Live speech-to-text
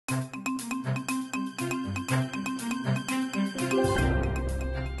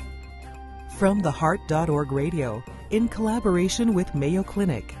From theheart.org radio, in collaboration with Mayo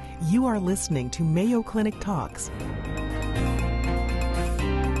Clinic, you are listening to Mayo Clinic Talks.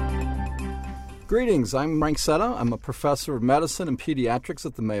 Greetings, I'm Frank Setta. I'm a professor of medicine and pediatrics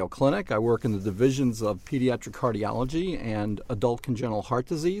at the Mayo Clinic. I work in the divisions of pediatric cardiology and adult congenital heart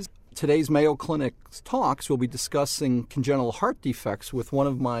disease. Today's Mayo Clinic Talks will be discussing congenital heart defects with one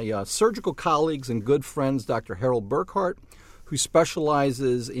of my surgical colleagues and good friends, Dr. Harold Burkhart, who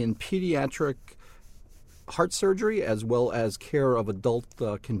specializes in pediatric heart surgery as well as care of adult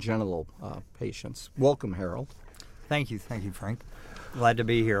congenital patients. Welcome, Harold. Thank you, Frank. Glad to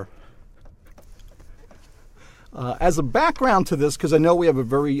be here. As a background to this, because I know we have a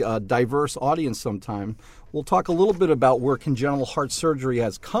very diverse audience sometime, we'll talk a little bit about where congenital heart surgery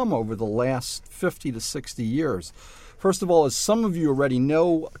has come over the last 50 to 60 years. First of all, as some of you already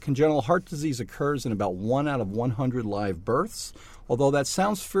know, congenital heart disease occurs in about 1 out of 100 live births. Although that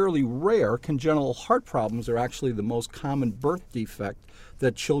sounds fairly rare, congenital heart problems are actually the most common birth defect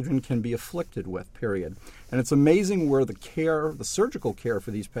that children can be afflicted with, period. And it's amazing where the surgical care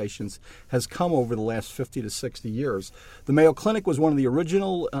for these patients has come over the last 50 to 60 years. The Mayo Clinic was one of the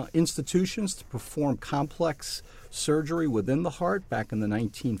original institutions to perform complex surgery within the heart back in the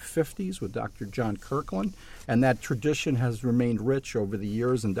 1950s with Dr. John Kirkland, and that tradition has remained rich over the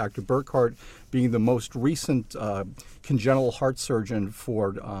years, and Dr. Burkhart being the most recent congenital heart surgeon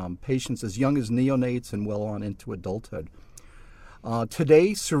for patients as young as neonates and well on into adulthood.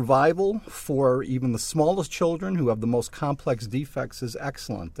 Today, survival for even the smallest children who have the most complex defects is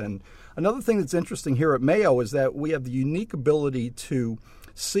excellent. And another thing that's interesting here at Mayo is that we have the unique ability to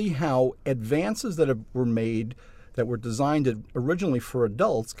see how advances that were made that were designed originally for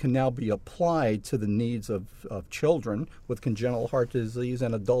adults can now be applied to the needs of children with congenital heart disease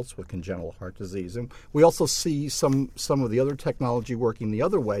and adults with congenital heart disease. And we also see some of the other technology working the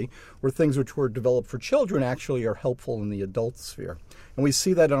other way, where things which were developed for children actually are helpful in the adult sphere. And we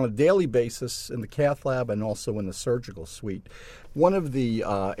see that on a daily basis in the cath lab and also in the surgical suite. One of the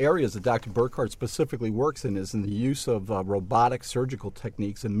areas that Dr. Burkhart specifically works in is in the use of robotic surgical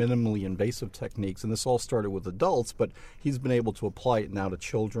techniques and minimally invasive techniques. And this all started with adults, but he's been able to apply it now to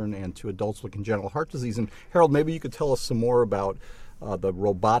children and to adults with congenital heart disease. And Harold, maybe you could tell us some more about the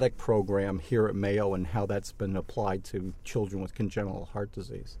robotic program here at Mayo and how that's been applied to children with congenital heart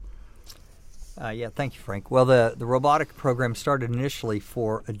disease. Thank you, Frank. Well, the robotic program started initially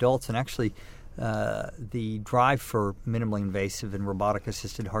for adults, and actually the drive for minimally invasive and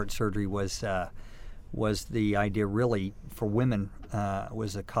robotic-assisted heart surgery was the idea really for women,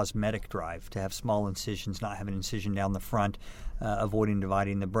 was a cosmetic drive to have small incisions, not have an incision down the front, avoiding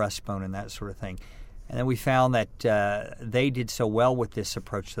dividing the breastbone and that sort of thing. And then we found that they did so well with this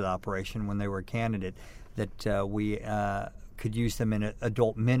approach to the operation when they were a candidate that we could use them in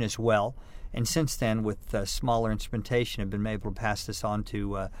adult men as well. And since then, with smaller instrumentation, have been able to pass this on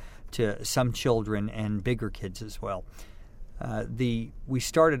to some children and bigger kids as well. We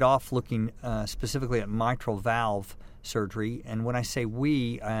started off looking specifically at mitral valve surgery, and when I say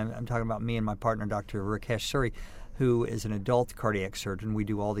we, I'm talking about me and my partner, Dr. Rakesh Suri, who is an adult cardiac surgeon. We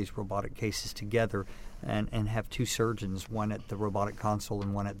do all these robotic cases together and have two surgeons, one at the robotic console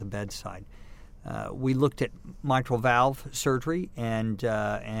and one at the bedside. We looked at mitral valve surgery and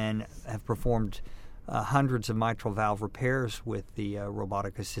have performed hundreds of mitral valve repairs with the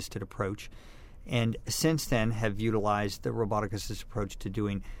robotic-assisted approach, and since then have utilized the robotic-assisted approach to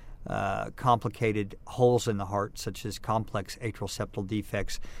doing complicated holes in the heart, such as complex atrial septal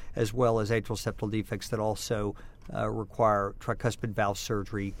defects, as well as atrial septal defects that also require tricuspid valve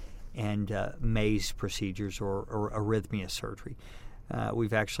surgery and Mays procedures or arrhythmia surgery.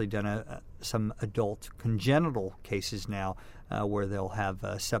 We've actually done some adult congenital cases now where they'll have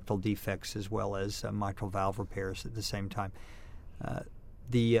septal defects as well as mitral valve repairs at the same time.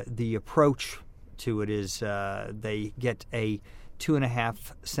 The approach to it is they get a 2.5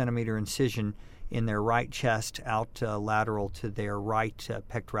 centimeter incision in their right chest out lateral to their right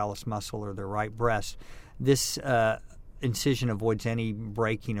pectoralis muscle or their right breast. This incision avoids any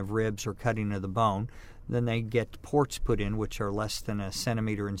breaking of ribs or cutting of the bone. Then they get ports put in, which are less than a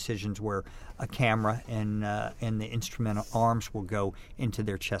centimeter incisions, where a camera and the instrumental arms will go into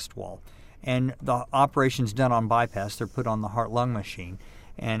their chest wall. And the operation's done on bypass. They're put on the heart-lung machine,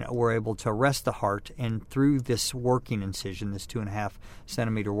 and we're able to arrest the heart. And through this working incision, this 2.5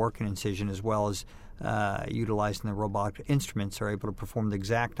 centimeter working incision, as well as utilizing the robotic instruments, are able to perform the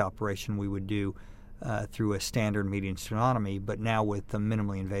exact operation we would do through a standard median sternotomy, but now with the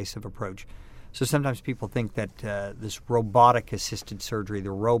minimally invasive approach. So sometimes people think that this robotic-assisted surgery,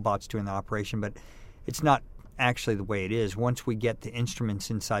 the robot's doing the operation, but it's not actually the way it is. Once we get the instruments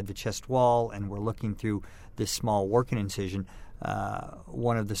inside the chest wall and we're looking through this small working incision,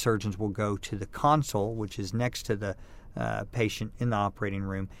 one of the surgeons will go to the console, which is next to the patient in the operating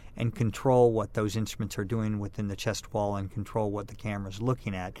room, and control what those instruments are doing within the chest wall and control what the camera is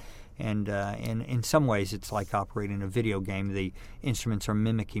looking at. And in some ways, it's like operating a video game. The instruments are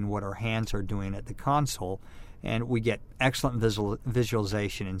mimicking what our hands are doing at the console, and we get excellent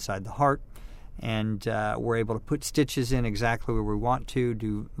visualization inside the heart. And we're able to put stitches in exactly where we want to,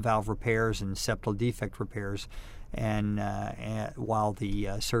 do valve repairs and septal defect repairs, and while the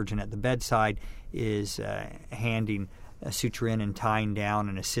surgeon at the bedside is handing a suture in and tying down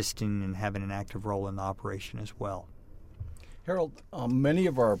and assisting and having an active role in the operation as well. Harold, many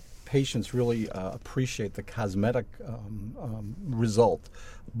of our patients really appreciate the cosmetic result,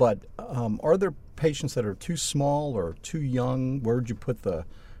 but are there patients that are too small or too young? Where would you put the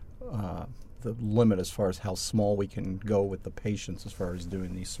limit as far as how small we can go with the patients as far as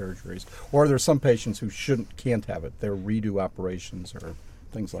doing these surgeries? Or are there some patients who can't have it? They're redo operations or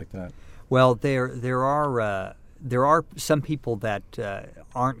things like that? Well, there are some people that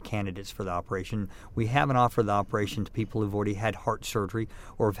aren't candidates for the operation. We haven't offered the operation to people who've already had heart surgery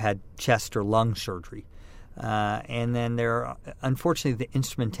or have had chest or lung surgery. And then unfortunately, the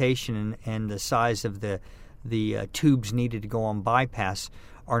instrumentation and the size of the tubes needed to go on bypass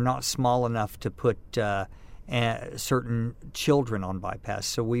are not small enough to put certain children on bypass.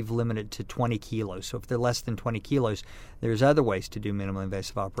 So we've limited to 20 kilos. So if they're less than 20 kilos, there's other ways to do minimally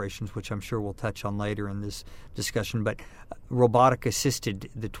invasive operations, which I'm sure we'll touch on later in this discussion. But robotic assisted,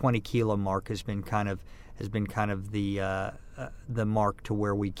 the 20 kilo mark has been kind of the mark to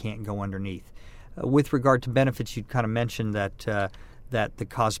where we can't go underneath. With regard to benefits, you kind of mentioned that the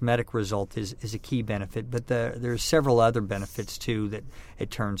cosmetic result is a key benefit, but there's several other benefits too that it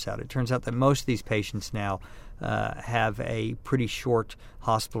turns out. It turns out that most of these patients now have a pretty short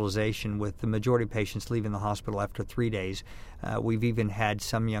hospitalization, with the majority of patients leaving the hospital after 3 days. We've even had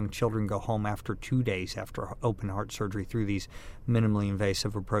some young children go home after 2 days after open heart surgery through these minimally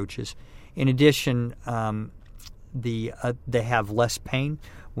invasive approaches. In addition, they have less pain.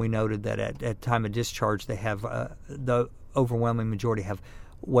 We noted that at time of discharge, they have the overwhelming majority have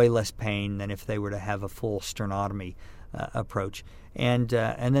way less pain than if they were to have a full sternotomy approach, and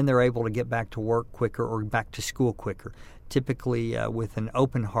then they're able to get back to work quicker or back to school quicker. Typically, with an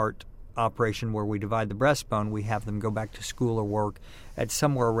open heart operation where we divide the breastbone, we have them go back to school or work at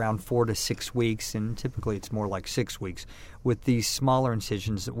somewhere around 4 to 6 weeks, and typically it's more like 6 weeks. With these smaller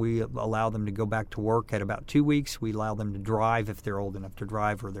incisions, we allow them to go back to work at about 2 weeks. We allow them to drive if they're old enough to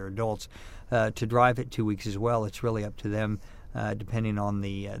drive, or they're adults, to drive at 2 weeks as well. It's really up to them, depending on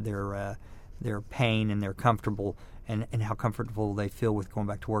their pain and their comfortable and how comfortable they feel with going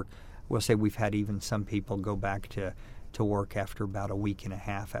back to work. We'll say we've had even some people go back to work after about a week and a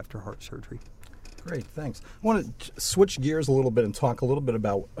half after heart surgery. Great, thanks. I want to switch gears a little bit and talk a little bit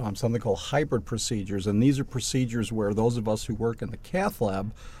about something called hybrid procedures. And these are procedures where those of us who work in the cath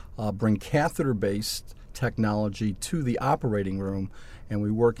lab bring catheter-based technology to the operating room, and we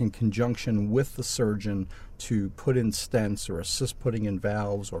work in conjunction with the surgeon to put in stents or assist putting in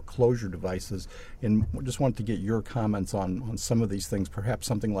valves or closure devices. And we just wanted to get your comments on some of these things, perhaps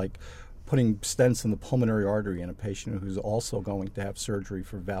something like putting stents in the pulmonary artery in a patient who's also going to have surgery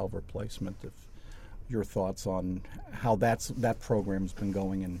for valve replacement. If your thoughts on how that program's been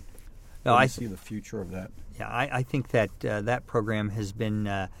going, and I see the future of that. Yeah, I think that that program has been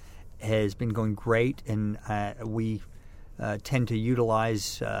going great, and we tend to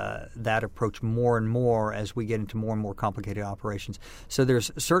utilize that approach more and more as we get into more and more complicated operations. So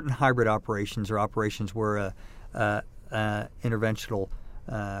there's certain hybrid operations, or operations where interventional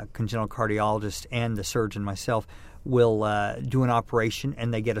congenital cardiologist and the surgeon, myself, will do an operation,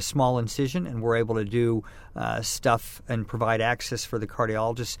 and they get a small incision, and we're able to do stuff and provide access for the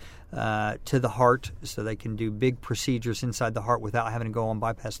cardiologist to the heart, so they can do big procedures inside the heart without having to go on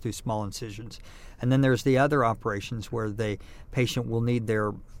bypass through small incisions. And then there's the other operations where the patient will need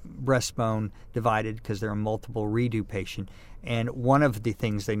their breastbone divided because they're a multiple redo patient. And one of the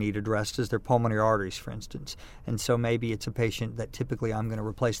things they need addressed is their pulmonary arteries, for instance. And so maybe it's a patient that typically I'm going to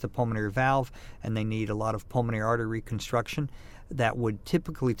replace the pulmonary valve, and they need a lot of pulmonary artery reconstruction. That would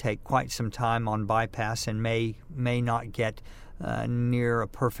typically take quite some time on bypass and may not get near a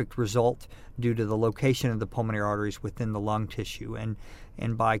perfect result due to the location of the pulmonary arteries within the lung tissue.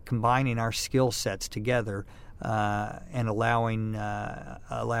 And by combining our skill sets together, and allowing the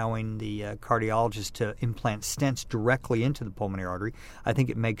cardiologist to implant stents directly into the pulmonary artery, I think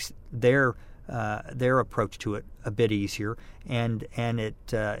it makes their approach to it a bit easier, and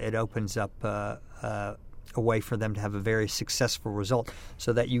it opens up a way for them to have a very successful result,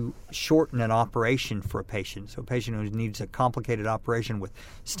 so that you shorten an operation for a patient. So a patient who needs a complicated operation with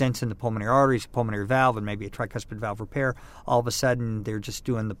stents in the pulmonary arteries, a pulmonary valve, and maybe a tricuspid valve repair, all of a sudden they're just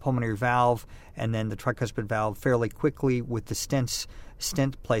doing the pulmonary valve and then the tricuspid valve fairly quickly with the stent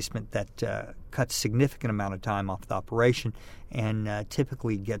placement that cuts significant amount of time off the operation, and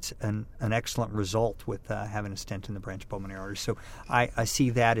typically gets an excellent result with having a stent in the branch pulmonary artery. So I see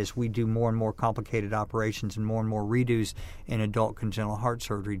that as we do more and more complicated operations and more redos in adult congenital heart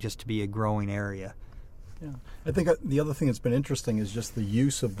surgery, just to be a growing area. Yeah. I think the other thing that's been interesting is just the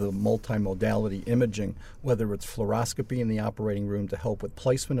use of the multimodality imaging, whether it's fluoroscopy in the operating room to help with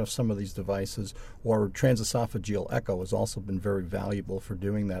placement of some of these devices, or transesophageal echo has also been very valuable for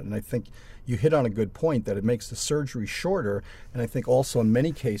doing that. And I think you hit on a good point that it makes the surgery shorter, and I think also in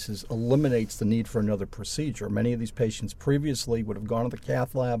many cases eliminates the need for another procedure. Many of these patients previously would have gone to the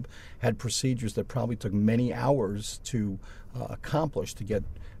cath lab, had procedures that probably took many hours to accomplish, to get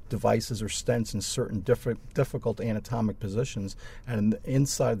devices or stents in certain difficult anatomic positions, and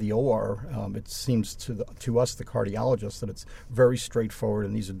inside the OR, it seems to us, the cardiologists, that it's very straightforward,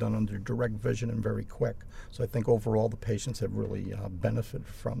 and these are done under direct vision and very quick. So I think overall the patients have really benefited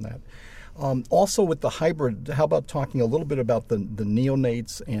from that. Also with the hybrid, how about talking a little bit about the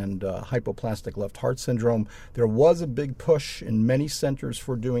neonates and hypoplastic left heart syndrome? There was a big push in many centers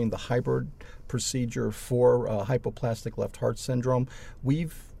for doing the hybrid procedure for hypoplastic left heart syndrome.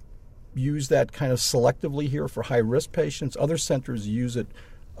 We've use that kind of selectively here for high-risk patients. Other centers use it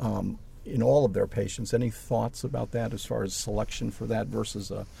in all of their patients. Any thoughts about that as far as selection for that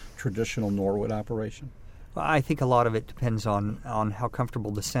versus a traditional Norwood operation? Well, I think a lot of it depends on how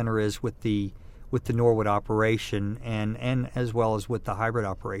comfortable the center is with the Norwood operation and as well as with the hybrid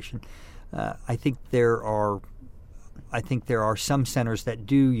operation. I think there are some centers that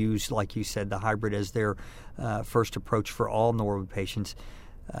do use, like you said, the hybrid as their first approach for all Norwood patients.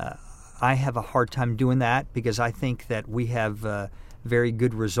 I have a hard time doing that because I think that we have very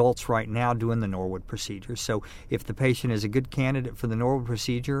good results right now doing the Norwood procedure. So if the patient is a good candidate for the Norwood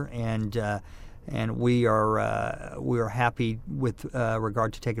procedure and we are happy with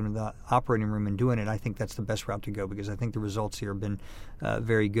regard to taking them to the operating room and doing it, I think that's the best route to go because I think the results here have been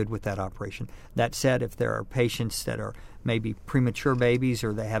very good with that operation. That said, if there are patients that are maybe premature babies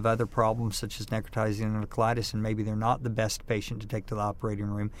or they have other problems such as necrotizing enterocolitis and maybe they're not the best patient to take to the operating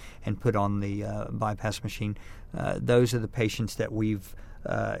room and put on the bypass machine, those are the patients that we've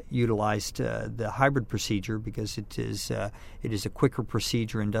utilized the hybrid procedure because it is a quicker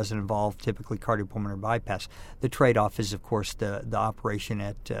procedure and doesn't involve typically cardiopulmonary bypass. The trade-off is, of course, the operation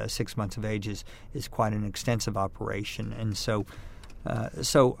at 6 months of age is quite an extensive operation, and so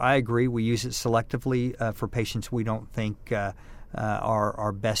I agree. We use it selectively for patients we don't think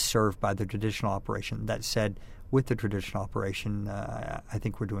are best served by the traditional operation. That said, with the traditional operation, I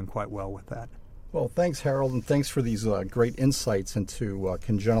think we're doing quite well with that. Well, thanks, Harold, and thanks for these great insights into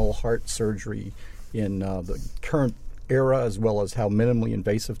congenital heart surgery in the current era, as well as how minimally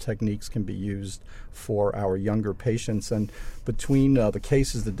invasive techniques can be used for our younger patients. And between the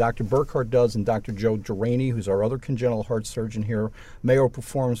cases that Dr. Burkhardt does and Dr. Joe Duraney, who's our other congenital heart surgeon here, Mayo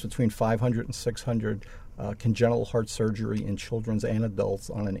performs between 500 and 600 congenital heart surgery in children and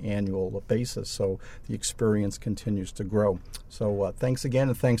adults on an annual basis. So the experience continues to grow. So thanks again,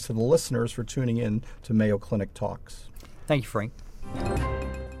 and thanks to the listeners for tuning in to Mayo Clinic Talks. Thank you, Frank.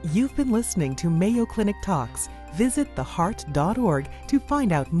 You've been listening to Mayo Clinic Talks. Visit theheart.org to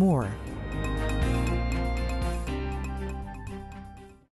find out more.